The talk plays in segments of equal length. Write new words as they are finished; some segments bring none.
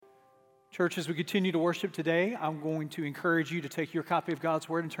Church, as we continue to worship today, I'm going to encourage you to take your copy of God's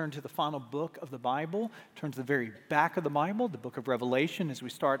Word and turn to the final book of the Bible. Turn to the very back of the Bible, the book of Revelation, as we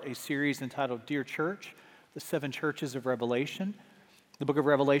start a series entitled Dear Church, the Seven Churches of Revelation. The book of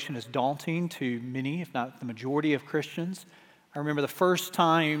Revelation is daunting to many, if not the majority of Christians. I remember the first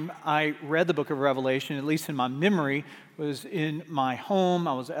time I read the book of Revelation, at least in my memory, was in my home.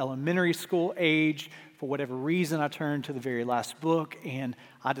 I was elementary school age. For whatever reason, I turned to the very last book, and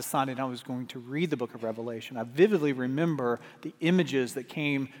I decided I was going to read the book of Revelation. I vividly remember the images that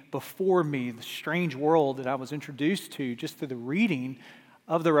came before me, the strange world that I was introduced to just through the reading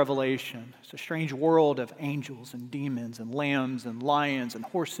of the Revelation. It's a strange world of angels and demons and lambs and lions and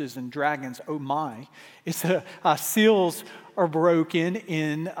horses and dragons. Oh my. It's seals are broken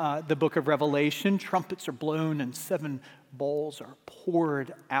in the book of Revelation. Trumpets are blown and 7 bowls are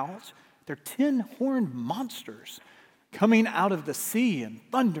poured out. They're 10-horned monsters coming out of the sea, and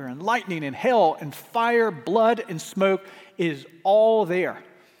thunder and lightning and hail and fire, blood and smoke is all there.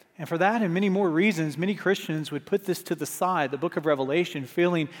 And for that and many more reasons, many Christians would put this to the side, the book of Revelation,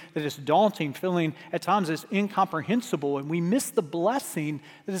 feeling that it's daunting, feeling at times it's incomprehensible, and we miss the blessing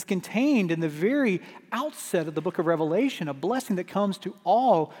that is contained in the very outset of the book of Revelation, a blessing that comes to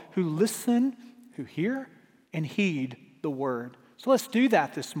all who listen, who hear, and heed the word. So let's do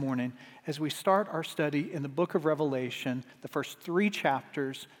that this morning as we start our study in the book of Revelation, the first 3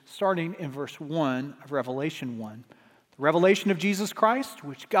 chapters, starting in verse 1 of Revelation 1. The revelation of Jesus Christ,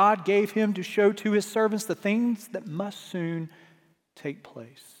 which God gave him to show to his servants the things that must soon take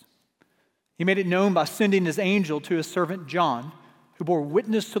place. He made it known by sending his angel to his servant John, who bore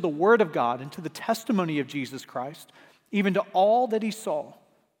witness to the word of God and to the testimony of Jesus Christ, even to all that he saw.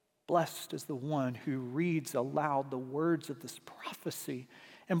 Blessed is the one who reads aloud the words of this prophecy,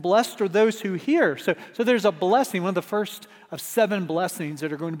 and blessed are those who hear. So there's a blessing. One of the first of 7 blessings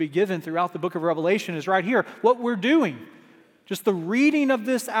that are going to be given throughout the book of Revelation is right here. What we're doing, just the reading of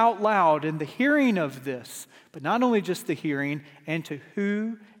this out loud and the hearing of this, but not only just the hearing, and to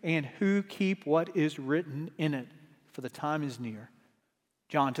who keep what is written in it, for the time is near.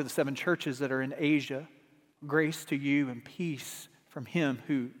 John, to the 7 churches that are in Asia, grace to you and peace from him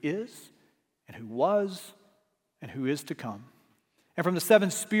who is, and who was, and who is to come. And from the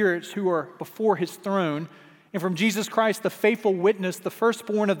 7 spirits who are before his throne, and from Jesus Christ, the faithful witness, the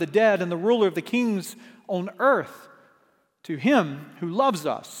firstborn of the dead, and the ruler of the kings on earth, to him who loves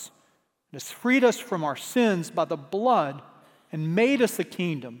us, and has freed us from our sins by the blood, and made us a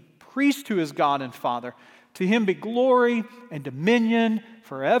kingdom, priest to his God and Father. To him be glory and dominion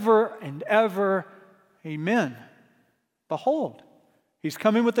forever and ever. Amen. Behold, he's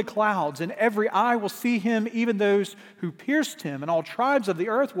coming with the clouds, and every eye will see him, even those who pierced him, and all tribes of the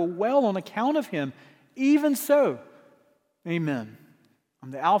earth will wail on account of him. Even so, amen.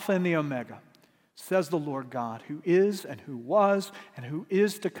 I'm the Alpha and the Omega, says the Lord God, who is and who was and who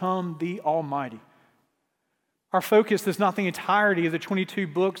is to come, the Almighty. Our focus is not the entirety of the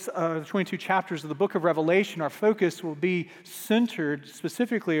 22 chapters of the book of Revelation. Our focus will be centered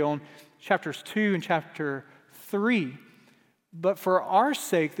specifically on chapters 2 and chapter 3. But for our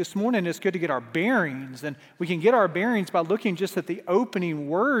sake, this morning, it's good to get our bearings. And we can get our bearings by looking just at the opening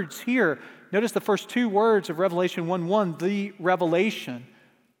words here. Notice the first 2 words of Revelation 1:1, the revelation.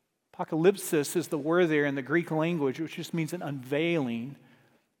 Apocalypsis is the word there in the Greek language, which just means an unveiling.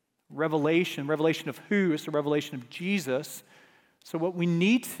 Revelation of who? It's the revelation of Jesus. So what we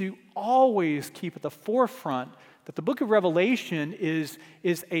need to always keep at the forefront, that the book of Revelation is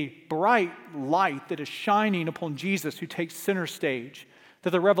a bright light that is shining upon Jesus, who takes center stage.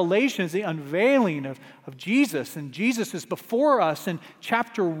 That the revelation is the unveiling of Jesus, and Jesus is before us in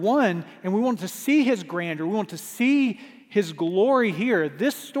chapter 1, and we want to see his grandeur. We want to see his glory here.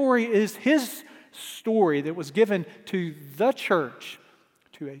 This story is his story that was given to the church,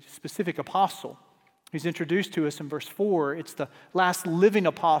 to a specific apostle. He's introduced to us in verse 4. It's the last living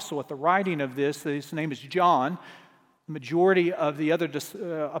apostle at the writing of this. His name is John. The majority of the other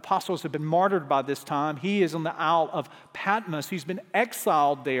apostles have been martyred by this time. He is on the Isle of Patmos. He's been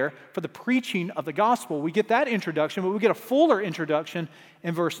exiled there for the preaching of the gospel. We get that introduction, but we get a fuller introduction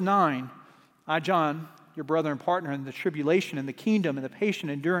in verse 9. I, John, your brother and partner in the tribulation and the kingdom and the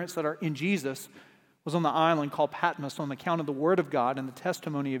patient endurance that are in Jesus, was on the island called Patmos on account of the word of God and the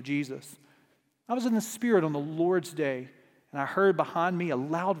testimony of Jesus. I was in the Spirit on the Lord's day, and I heard behind me a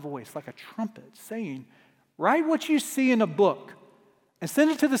loud voice like a trumpet saying, write what you see in a book and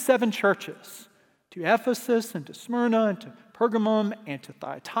send it to the 7 churches, to Ephesus and to Smyrna and to Pergamum and to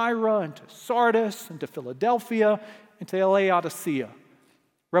Thyatira and to Sardis and to Philadelphia and to Laodicea.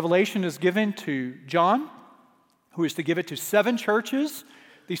 Revelation is given to John, who is to give it to 7 churches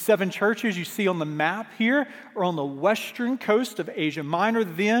These 7 churches you see on the map here are on the western coast of Asia Minor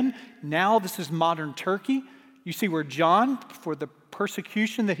then. Now this is modern Turkey. You see where John, for the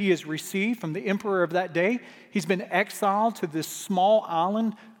persecution that he has received from the emperor of that day, he's been exiled to this small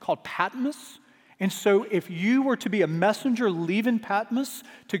island called Patmos. And so if you were to be a messenger leaving Patmos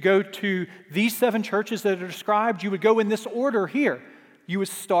to go to these 7 churches that are described, you would go in this order here. You would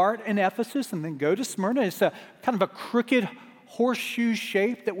start in Ephesus and then go to Smyrna. It's a kind of a crooked horseshoe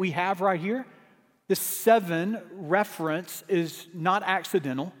shape that we have right here. This 7 reference is not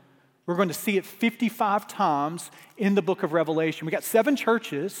accidental. We're going to see it 55 times in the book of Revelation. We got 7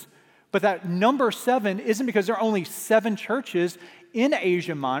 churches, but that number 7 isn't because there are only 7 churches in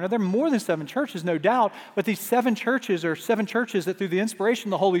Asia Minor. There are more than 7 churches, no doubt, but these 7 churches are 7 churches that through the inspiration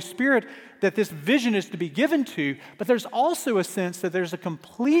of the Holy Spirit that this vision is to be given to, but there's also a sense that there's a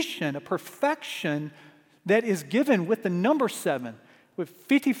completion, a perfection that is given with the number 7. With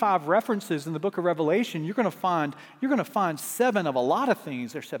 55 references in the book of Revelation, you're going to find 7 of a lot of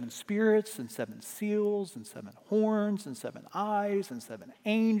things. There's 7 spirits and 7 seals and 7 horns and 7 eyes and 7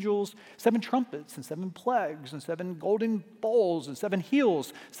 angels, 7 trumpets and 7 plagues and 7 golden bowls and 7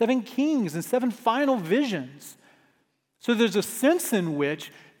 heels, 7 kings and 7 final visions. So there's a sense in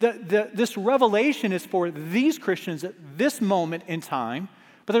which this revelation is for these Christians at this moment in time,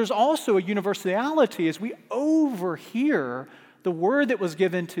 but there's also a universality as we overhear the word that was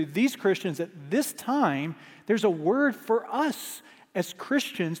given to these Christians at this time. There's a word for us as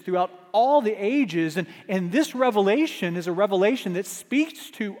Christians throughout all the ages. And this revelation is a revelation that speaks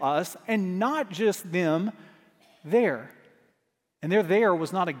to us and not just them there. And their there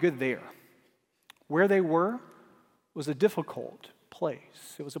was not a good there. Where they were was a difficult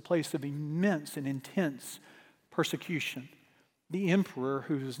place. It was a place of immense and intense persecution. The emperor,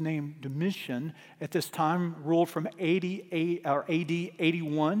 who was named Domitian, at this time ruled from AD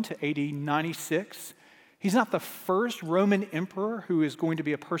 81 to AD 96. He's not the first Roman emperor who is going to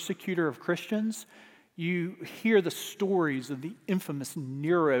be a persecutor of Christians. You hear the stories of the infamous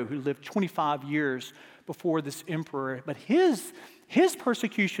Nero, who lived 25 years before this emperor. But his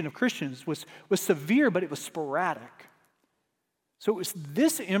persecution of Christians was severe, but it was sporadic. So it was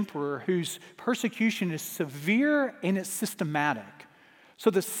this emperor whose persecution is severe and it's systematic. So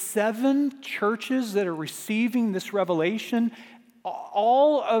the 7 churches that are receiving this revelation,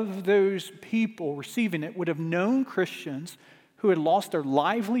 all of those people receiving it would have known Christians who had lost their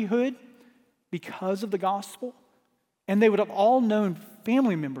livelihood because of the gospel. And they would have all known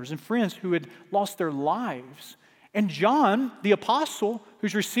family members and friends who had lost their lives. And John, the apostle,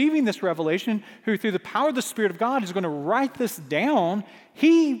 who's receiving this revelation, who through the power of the Spirit of God is going to write this down,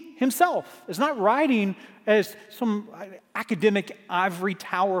 he himself is not writing as some academic ivory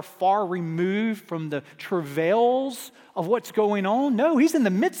tower far removed from the travails of what's going on. No, he's in the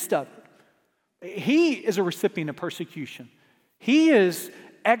midst of it. He is a recipient of persecution. He is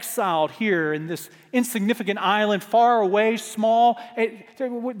exiled here in this insignificant island, far away, small.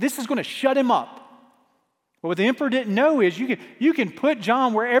 This is going to shut him up. But what the emperor didn't know is you can put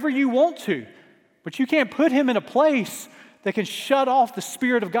John wherever you want to, but you can't put him in a place that can shut off the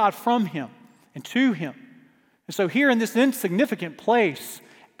Spirit of God from him and to him. And so here in this insignificant place,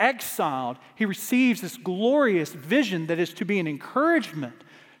 exiled, he receives this glorious vision that is to be an encouragement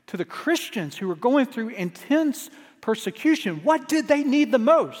to the Christians who are going through intense persecution. What did they need the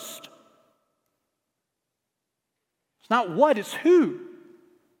most? It's not what, it's who.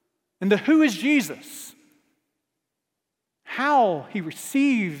 And the who is Jesus. How he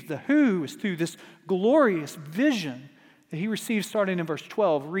received the who is through this glorious vision that he received starting in verse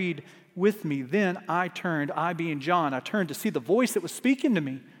 12. Read with me. Then I turned, I being John, I turned to see the voice that was speaking to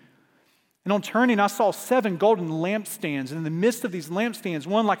me. And on turning, I saw 7 golden lampstands. And in the midst of these lampstands,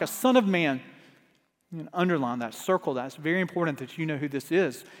 one like a son of man. You can underline that, circle that. It's very important that you know who this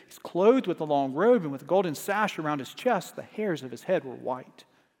is. He's clothed with a long robe and with a golden sash around his chest. The hairs of his head were white,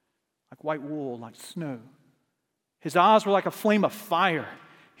 like white wool, like snow. His eyes were like a flame of fire.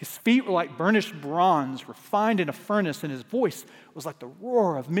 His feet were like burnished bronze, refined in a furnace, and his voice was like the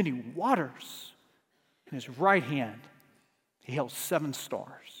roar of many waters. In his right hand, he held 7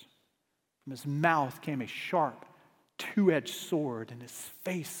 stars. From his mouth came a sharp, 2-edged sword, and his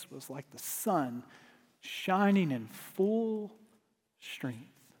face was like the sun, shining in full strength.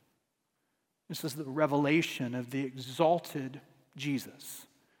 This is the revelation of the exalted Jesus.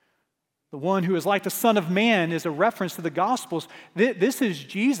 The one who is like the Son of Man is a reference to the Gospels. This is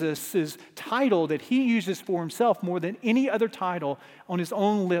Jesus' title that he uses for himself more than any other title on his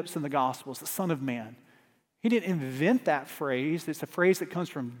own lips in the Gospels, the Son of Man. He didn't invent that phrase. It's a phrase that comes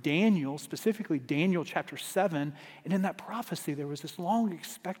from Daniel, specifically Daniel chapter 7. And in that prophecy, there was this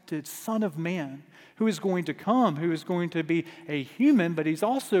long-expected Son of Man who is going to come, who is going to be a human, but he's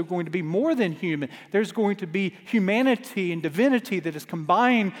also going to be more than human. There's going to be humanity and divinity that is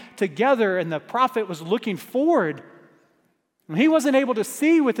combined together, and the prophet was looking forward. He wasn't able to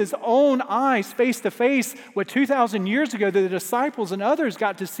see with his own eyes, face to face, what 2,000 years ago the disciples and others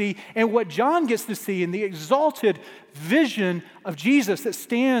got to see, and what John gets to see in the exalted vision of Jesus that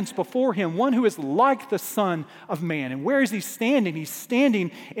stands before him, one who is like the Son of Man. And where is he standing? He's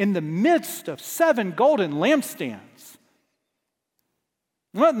standing in the midst of 7 golden lampstands.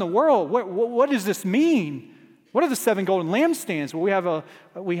 What in the world? What does this mean? What are the 7 golden lampstands? Well,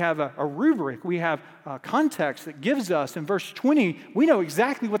 we have a rubric. We have a context that gives us. In verse 20, we know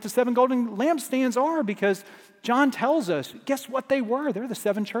exactly what the 7 golden lampstands are because John tells us, guess what they were? They're the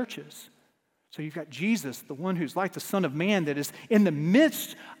 7 churches. So you've got Jesus, the one who's like the Son of Man, that is in the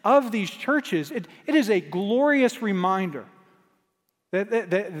midst of these churches. It is a glorious reminder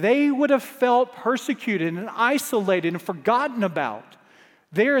that they would have felt persecuted and isolated and forgotten about.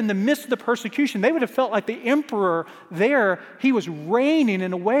 There in the midst of the persecution, they would have felt like the emperor there. He was reigning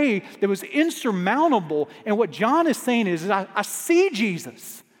in a way that was insurmountable. And what John is saying is I see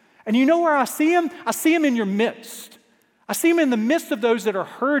Jesus. And you know where I see him? I see him in your midst. I see him in the midst of those that are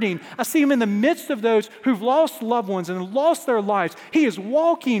hurting. I see him in the midst of those who've lost loved ones and lost their lives. He is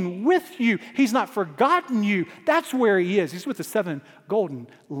walking with you. He's not forgotten you. That's where he is. He's with the 7 golden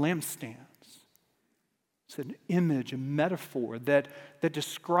lampstands. It's an image, a metaphor that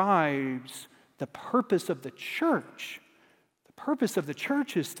describes the purpose of the church. The purpose of the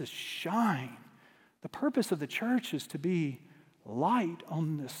church is to shine. The purpose of the church is to be light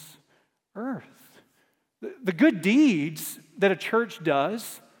on this earth. The good deeds that a church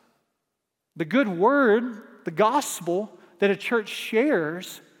does, the good word, the gospel that a church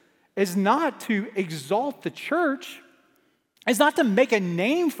shares is not to exalt the church. It's not to make a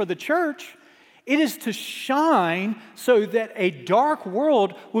name for the church. It is to shine so that a dark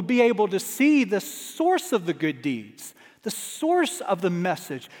world would be able to see the source of the good deeds, the source of the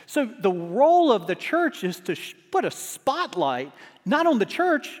message. So the role of the church is to put a spotlight, not on the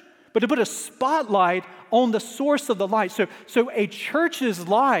church, but to put a spotlight on the source of the light. So a church's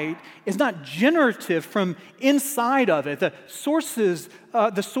light is not generative from inside of it. The source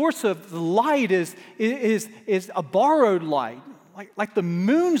of the light is a borrowed light, like the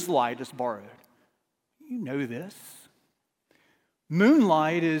moon's light is borrowed. You know this.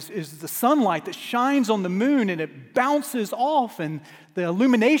 Moonlight is the sunlight that shines on the moon and it bounces off, and the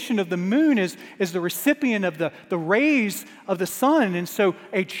illumination of the moon is the recipient of the rays of the sun. And so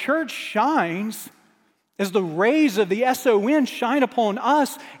a church shines as the rays of the SON shine upon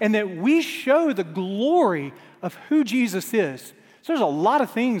us, and that we show the glory of who Jesus is. So there's a lot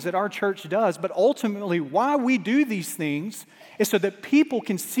of things that our church does, but ultimately why we do these things is so that people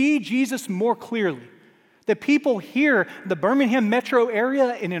can see Jesus more clearly. That people here in the Birmingham metro area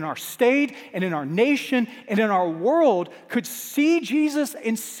and in our state and in our nation and in our world could see Jesus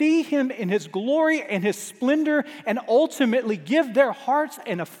and see him in his glory and his splendor and ultimately give their hearts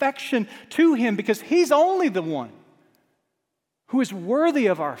and affection to him, because he's only the one who is worthy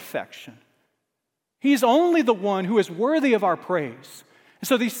of our affection. He's only the one who is worthy of our praise. And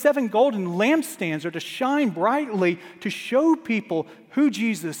so these 7 golden lampstands are to shine brightly to show people who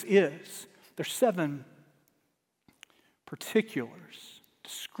Jesus is. There's 7 particulars,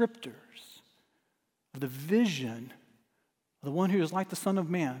 descriptors of the vision of the one who is like the Son of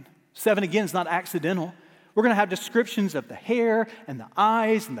Man. 7, again, is not accidental. We're going to have descriptions of the hair and the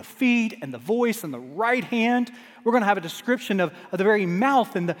eyes and the feet and the voice and the right hand. We're going to have a description of the very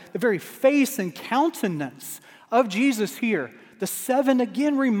mouth and the very face and countenance of Jesus here. The 7,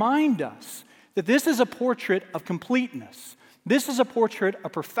 again, remind us that this is a portrait of completeness. This is a portrait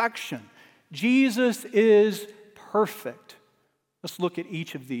of perfection. Jesus is perfect. Let's look at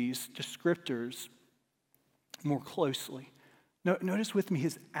each of these descriptors more closely. Notice with me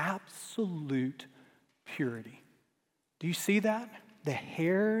his absolute purity. Do you see that? The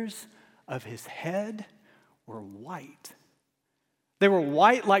hairs of his head were white. They were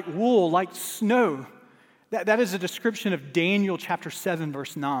white like wool, like snow. That is a description of Daniel chapter 7,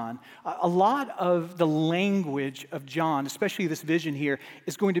 verse 9. A lot of the language of John, especially this vision here,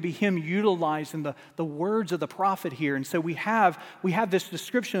 is going to be him utilizing the words of the prophet here. And so we have this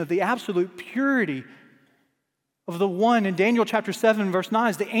description of the absolute purity of the one in Daniel chapter 7, verse 9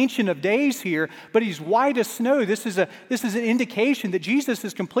 is the Ancient of Days here, but he's white as snow. This is an indication that Jesus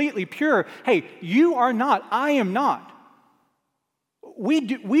is completely pure. Hey, you are not, I am not. We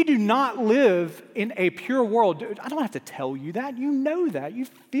do not live in a pure world. Dude, I don't have to tell you that. You know that. You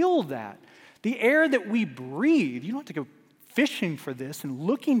feel that. The air that we breathe, you don't have to go fishing for this and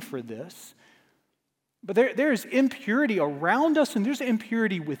looking for this. But there is impurity around us and there's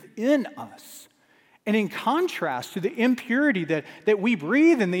impurity within us. And in contrast to the impurity that we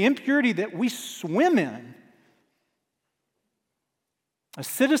breathe and the impurity that we swim in, as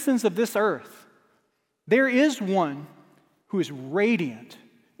citizens of this earth, there is one who is radiant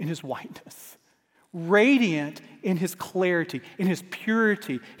in his whiteness, radiant in his clarity, in his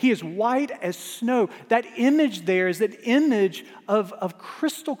purity. He is white as snow. That image there is that image of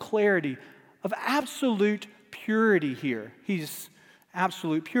crystal clarity, of absolute purity here. He's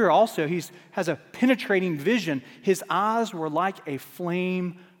absolute pure. Also, he has a penetrating vision. His eyes were like a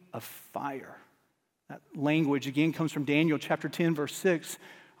flame of fire. That language, again, comes from Daniel chapter 10, verse 6.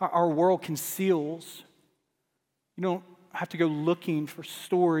 Our world conceals. You don't have to go looking for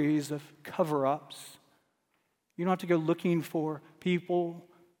stories of cover-ups. You don't have to go looking for people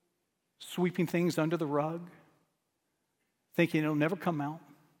sweeping things under the rug, thinking it'll never come out.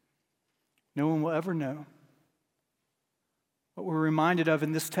 No one will ever know. What we're reminded of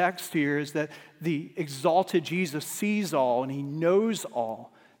in this text here is that the exalted Jesus sees all and he knows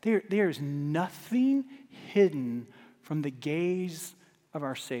all. There is nothing hidden from the gaze of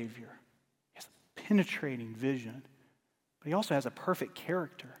our Savior. He has a penetrating vision, but he also has a perfect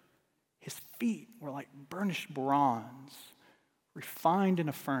character. His feet were like burnished bronze, refined in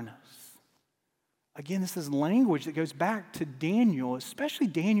a furnace. Again, this is language that goes back to Daniel, especially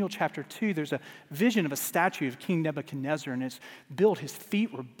Daniel chapter 2. There's a vision of a statue of King Nebuchadnezzar, and it's built, his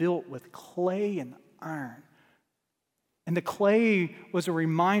feet were built with clay and iron. And the clay was a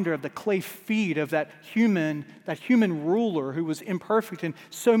reminder of the clay feet of that human ruler who was imperfect in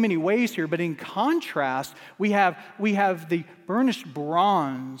so many ways here. But in contrast, we have the burnished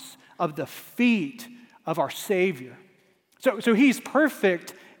bronze of the feet of our Savior. So he's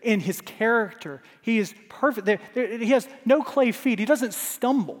perfect in his character. He is perfect. He has no clay feet. He doesn't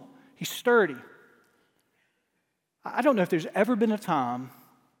stumble. He's sturdy. I don't know if there's ever been a time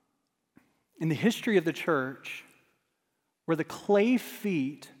in the history of the church where the clay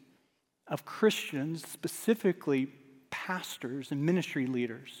feet of Christians, specifically pastors and ministry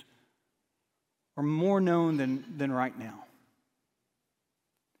leaders, are more known than right now.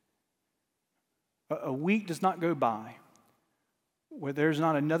 A week does not go by where there's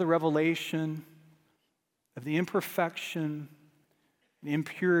not another revelation of the imperfection, the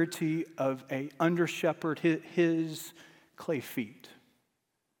impurity of an under-shepherd, his clay feet.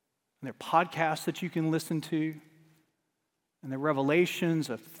 And there are podcasts that you can listen to, and the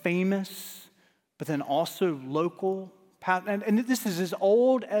revelations of famous, but then also local. And this is as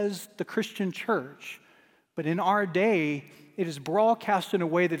old as the Christian church, but in our day, it is broadcast in a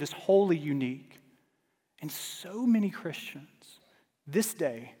way that is wholly unique. And so many Christians this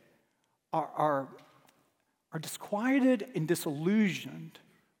day are disquieted and disillusioned.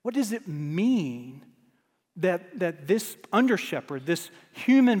 What does it mean that this under-shepherd, this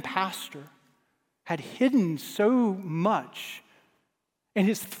human pastor, had hidden so much, and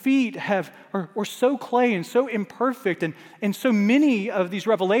his feet are so clay and so imperfect, and so many of these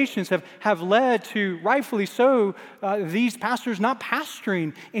revelations have led to, rightfully so, these pastors not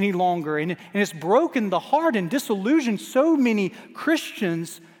pastoring any longer, and it's broken the heart and disillusioned so many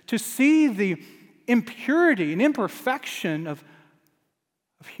Christians to see the impurity and imperfection of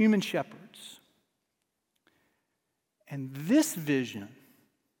human shepherds. And this vision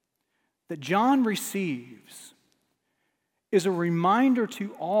that John receives is a reminder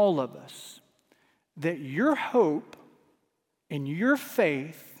to all of us that your hope and your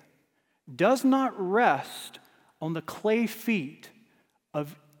faith does not rest on the clay feet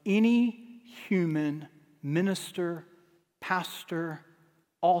of any human minister, pastor,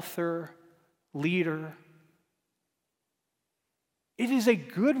 author, leader. It is a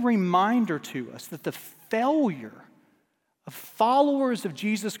good reminder to us that the failure of followers of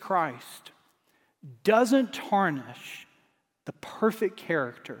Jesus Christ doesn't tarnish the perfect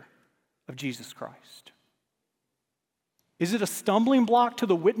character of Jesus Christ. Is it a stumbling block to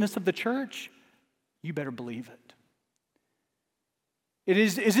the witness of the church? You better believe it.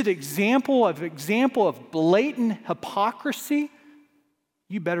 Is it example of blatant hypocrisy?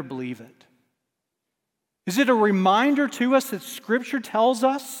 You better believe it. Is it a reminder to us that Scripture tells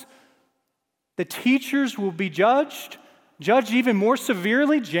us that teachers will be judged even more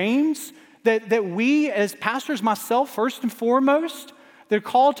severely, James, that we as pastors, myself first and foremost, they're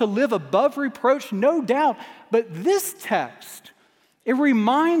called to live above reproach, no doubt. But this text, it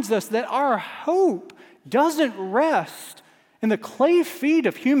reminds us that our hope doesn't rest in the clay feet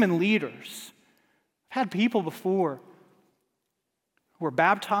of human leaders. I've had people before who were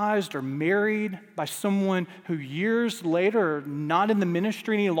baptized or married by someone who years later are not in the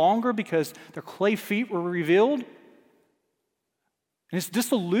ministry any longer because their clay feet were revealed. And it's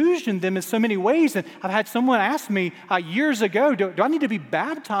disillusioned them in so many ways. And I've had someone ask me years ago, do I need to be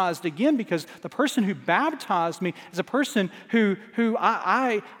baptized again? Because the person who baptized me is a person who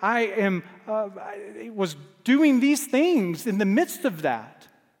was doing these things in the midst of that.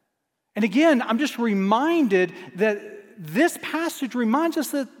 And again, I'm just reminded that this passage reminds us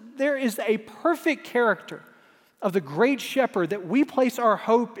that there is a perfect character of the great shepherd that we place our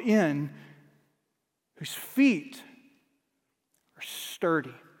hope in, whose feet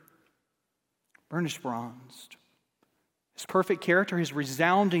sturdy, burnished bronzed. His perfect character, his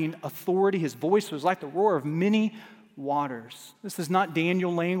resounding authority, his voice was like the roar of many waters. This is not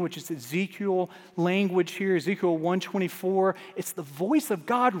Daniel language, it's Ezekiel language here, Ezekiel 1:24. It's the voice of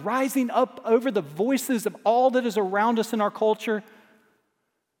God rising up over the voices of all that is around us in our culture.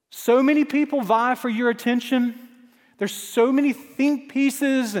 So many people vie for your attention. There's so many think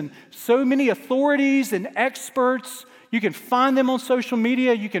pieces and so many authorities and experts. You can find them on social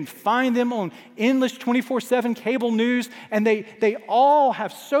media. You can find them on endless 24/7 cable news. And they all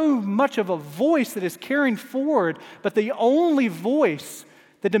have so much of a voice that is carrying forward. But the only voice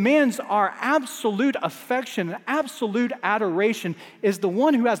that demands our absolute affection and absolute adoration is the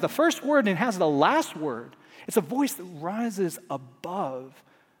one who has the first word and has the last word. It's a voice that rises above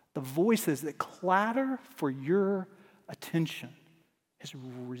the voices that clatter for your attention. His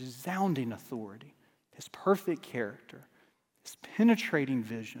resounding authority, his perfect character, his penetrating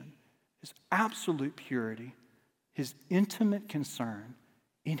vision, his absolute purity, his intimate concern.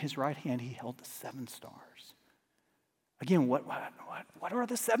 In his right hand, he held the 7 stars. Again, what are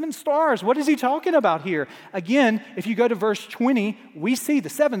the 7 stars? What is he talking about here? Again, if you go to verse 20, we see the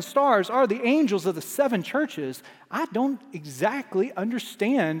 7 stars are the angels of the 7 churches. I don't exactly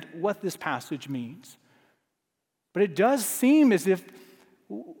understand what this passage means, but it does seem as if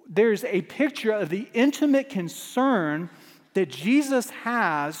there's a picture of the intimate concern that Jesus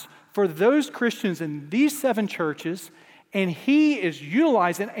has for those Christians in these 7 churches, and he is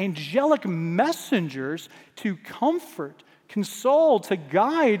utilizing angelic messengers to comfort, console, to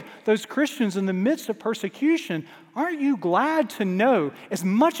guide those Christians in the midst of persecution. Aren't you glad to know, as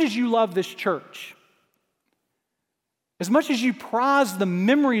much as you love this church, as much as you prize the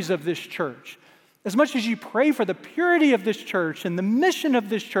memories of this church, as much as you pray for the purity of this church and the mission of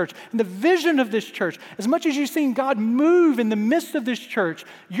this church and the vision of this church, as much as you've seen God move in the midst of this church,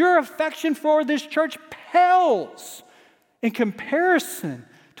 your affection for this church pales in comparison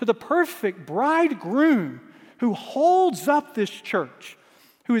to the perfect bridegroom who holds up this church,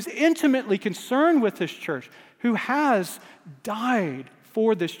 who is intimately concerned with this church, who has died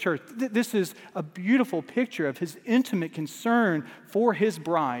for this church. This is a beautiful picture of his intimate concern for his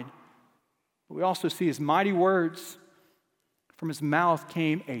bride. We also see his mighty words. From his mouth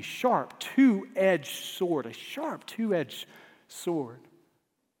came a sharp, two-edged sword, a sharp, two-edged sword.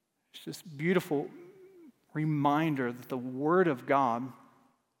 It's this beautiful reminder that the word of God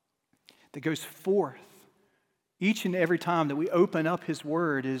that goes forth each and every time that we open up his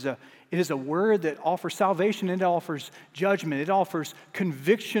word it is a word that offers salvation, and it offers judgment, it offers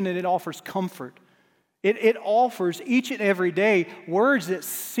conviction, and it offers comfort. It offers each and every day words that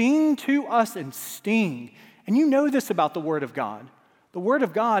sing to us and sting. And you know this about the Word of God. The Word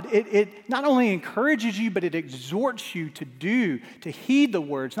of God, it not only encourages you, but it exhorts you to heed the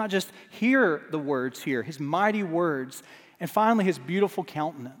words, not just hear the words here, his mighty words. And finally, his beautiful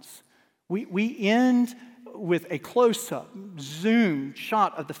countenance. We end with a close-up, zoom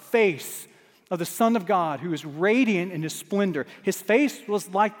shot of the face of the Son of God, who is radiant in his splendor. His face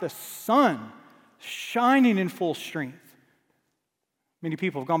was like the sun, shining in full strength. Many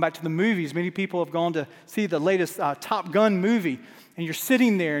people have gone back to the movies. Many people have gone to see the latest Top Gun movie. And you're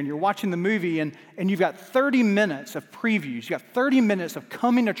sitting there and you're watching the movie, and you've got 30 minutes of previews. You've got 30 minutes of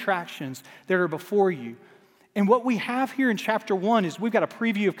coming attractions that are before you. And what we have here in chapter 1 is we've got a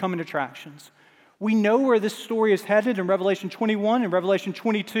preview of coming attractions. We know where this story is headed in Revelation 21 and Revelation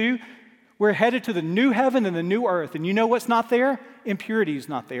 22. We're headed to the new heaven and the new earth. And you know what's not there? Impurity is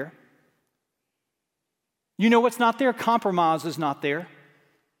not there. You know what's not there? Compromise is not there.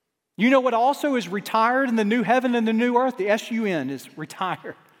 You know what also is retired in the new heaven and the new earth? The S-U-N is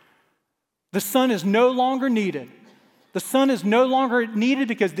retired. The sun is no longer needed. The sun is no longer needed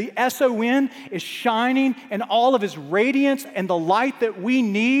because the S-O-N is shining in all of his radiance, and the light that we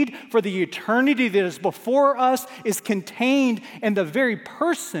need for the eternity that is before us is contained in the very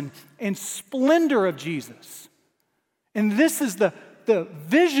person and splendor of Jesus. And this is the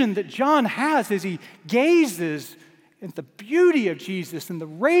vision that John has as he gazes at the beauty of Jesus and the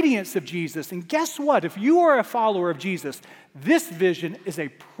radiance of Jesus. And guess what? If you are a follower of Jesus, this vision is a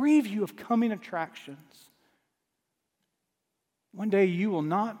preview of coming attractions. One day you will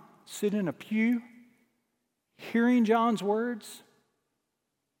not sit in a pew hearing John's words,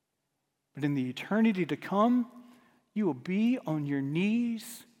 but in the eternity to come, you will be on your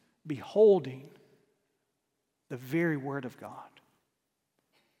knees beholding the very Word of God.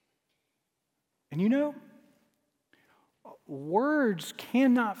 And you know, words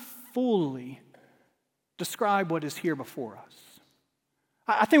cannot fully describe what is here before us.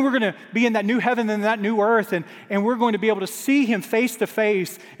 I think we're going to be in that new heaven and that new earth, and we're going to be able to see him face to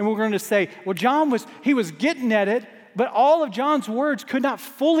face, and we're going to say, well, he was getting at it, but all of John's words could not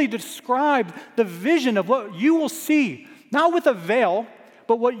fully describe the vision of what you will see, not with a veil,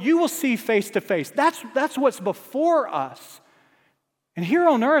 but what you will see face to face. That's what's before us. And here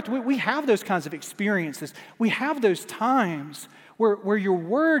on earth, we have those kinds of experiences. We have those times where your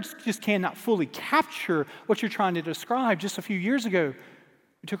words just cannot fully capture what you're trying to describe. Just a few years ago,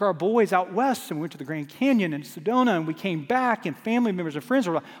 we took our boys out west and went to the Grand Canyon and Sedona, and we came back, and family members and friends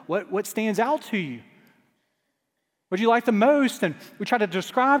were like, what stands out to you? What do you like the most? And we tried to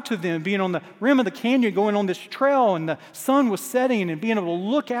describe to them being on the rim of the canyon, going on this trail, and the sun was setting, and being able to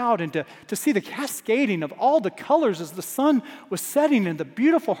look out and to see the cascading of all the colors as the sun was setting and the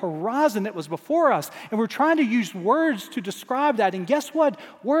beautiful horizon that was before us. And we're trying to use words to describe that. And guess what?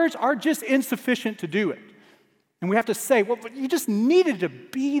 Words are just insufficient to do it. And we have to say, well, but you just needed to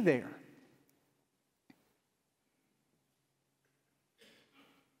be there.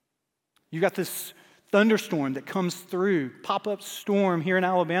 You got this thunderstorm that comes through, pop-up storm here in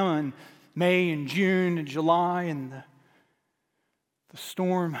Alabama in May and June and July, and the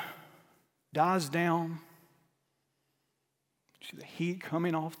storm dies down. You see the heat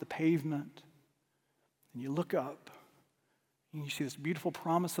coming off the pavement, and you look up, and you see this beautiful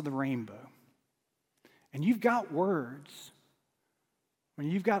promise of the rainbow. And you've got words.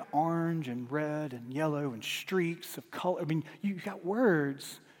 When you've got orange and red and yellow and streaks of color, you've got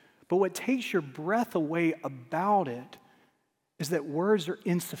words. But what takes your breath away about it is that words are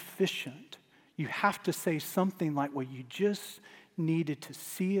insufficient. You have to say something like, well, you just needed to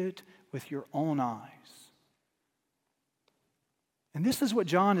see it with your own eyes. And this is what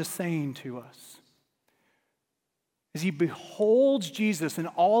John is saying to us. As he beholds Jesus in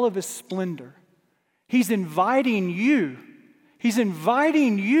all of his splendor, he's inviting you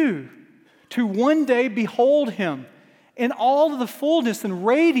to one day behold him in all of the fullness and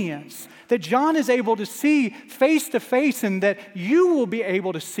radiance that John is able to see face to face, and that you will be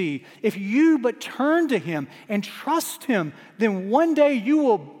able to see. If you but turn to him and trust him, then one day you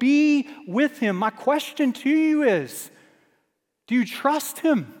will be with him. My question to you is, do you trust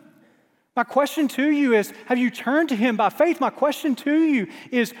him? My question to you is, have you turned to him by faith? My question to you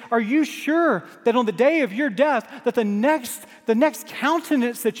is, are you sure that on the day of your death, that the next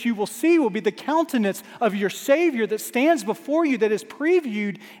countenance that you will see will be the countenance of your Savior that stands before you, that is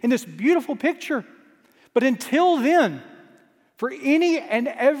previewed in this beautiful picture? But until then, for any and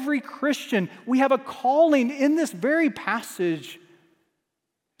every Christian, we have a calling in this very passage.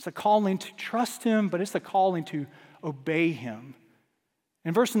 It's a calling to trust him, but it's a calling to obey him.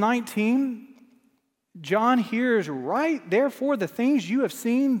 In verse 19, John hears, right, therefore the things you have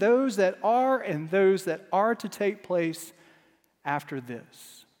seen, those that are and those that are to take place after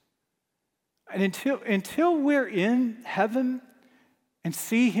this. And until we're in heaven and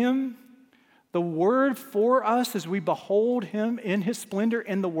see him, the word for us as we behold him in his splendor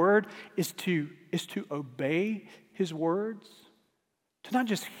in the word is to obey his words, to not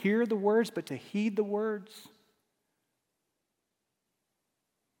just hear the words, but to heed the words.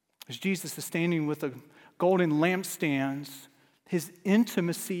 As Jesus is standing with the golden lampstands, his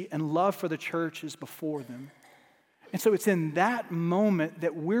intimacy and love for the church is before them. And so it's in that moment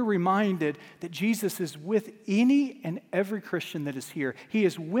that we're reminded that Jesus is with any and every Christian that is here. He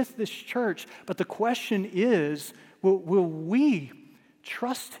is with this church, but the question is, will we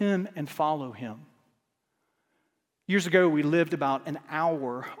trust him and follow him? Years ago, we lived about an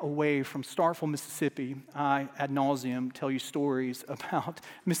hour away from Starkville, Mississippi. I, ad nauseum, tell you stories about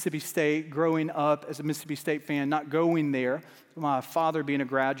Mississippi State, growing up as a Mississippi State fan, not going there, my father being a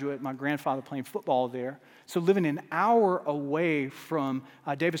graduate, my grandfather playing football there. So living an hour away from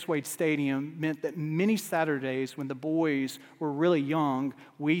Davis Wade Stadium meant that many Saturdays when the boys were really young,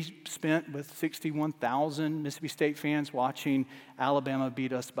 we spent with 61,000 Mississippi State fans watching Alabama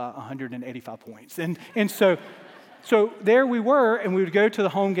beat us by 185 points. And so So there we were, and we would go to the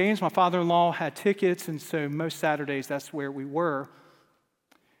home games. My father-in-law had tickets, and so most Saturdays, that's where we were.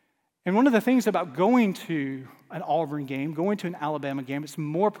 And one of the things about going to an Auburn game, going to an Alabama game, it's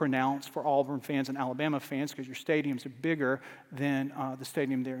more pronounced for Auburn fans and Alabama fans because your stadiums are bigger than the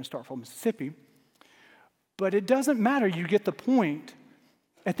stadium there in Starkville, Mississippi. But it doesn't matter. You get the point.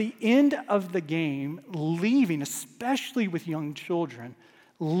 At the end of the game, leaving, especially with young children,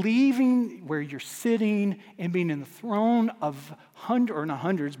 leaving where you're sitting and being in the throne of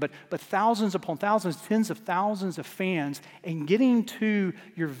hundreds, but thousands upon thousands, tens of thousands of fans, and getting to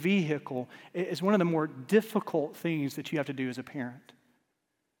your vehicle is one of the more difficult things that you have to do as a parent.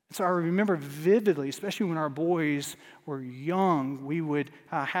 So I remember vividly, especially when our boys were young, we would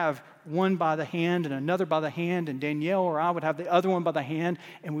have one by the hand and another by the hand, and Danielle or I would have the other one by the hand,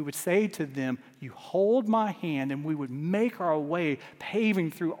 and we would say to them, "You hold my hand," and we would make our way,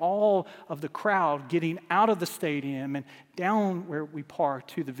 paving through all of the crowd, getting out of the stadium and down where we parked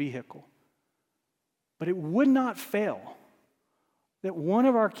to the vehicle. But it would not fail that one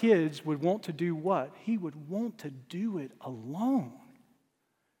of our kids would want to do what? He would want to do it alone.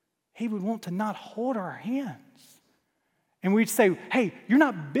 He would want to not hold our hands. And we'd say, "Hey, you're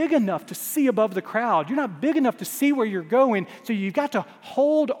not big enough to see above the crowd. You're not big enough to see where you're going, so you've got to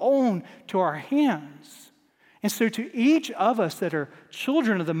hold on to our hands." And so to each of us that are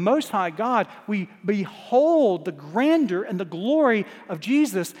children of the Most High God, we behold the grandeur and the glory of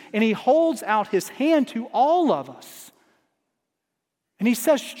Jesus, and He holds out His hand to all of us. And He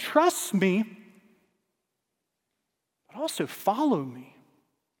says, "Trust me, but also follow me."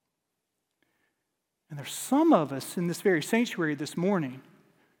 And there's some of us in this very sanctuary this morning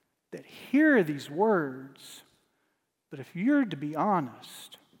that hear these words, but if you're to be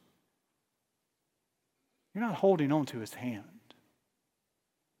honest, you're not holding on to His hand.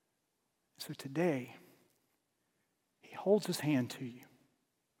 So today, He holds His hand to you.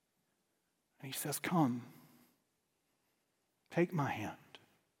 And He says, "Come, take my hand.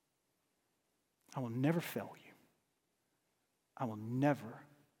 I will never fail you. I will never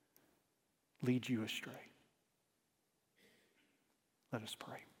lead you astray." Let us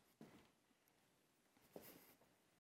pray.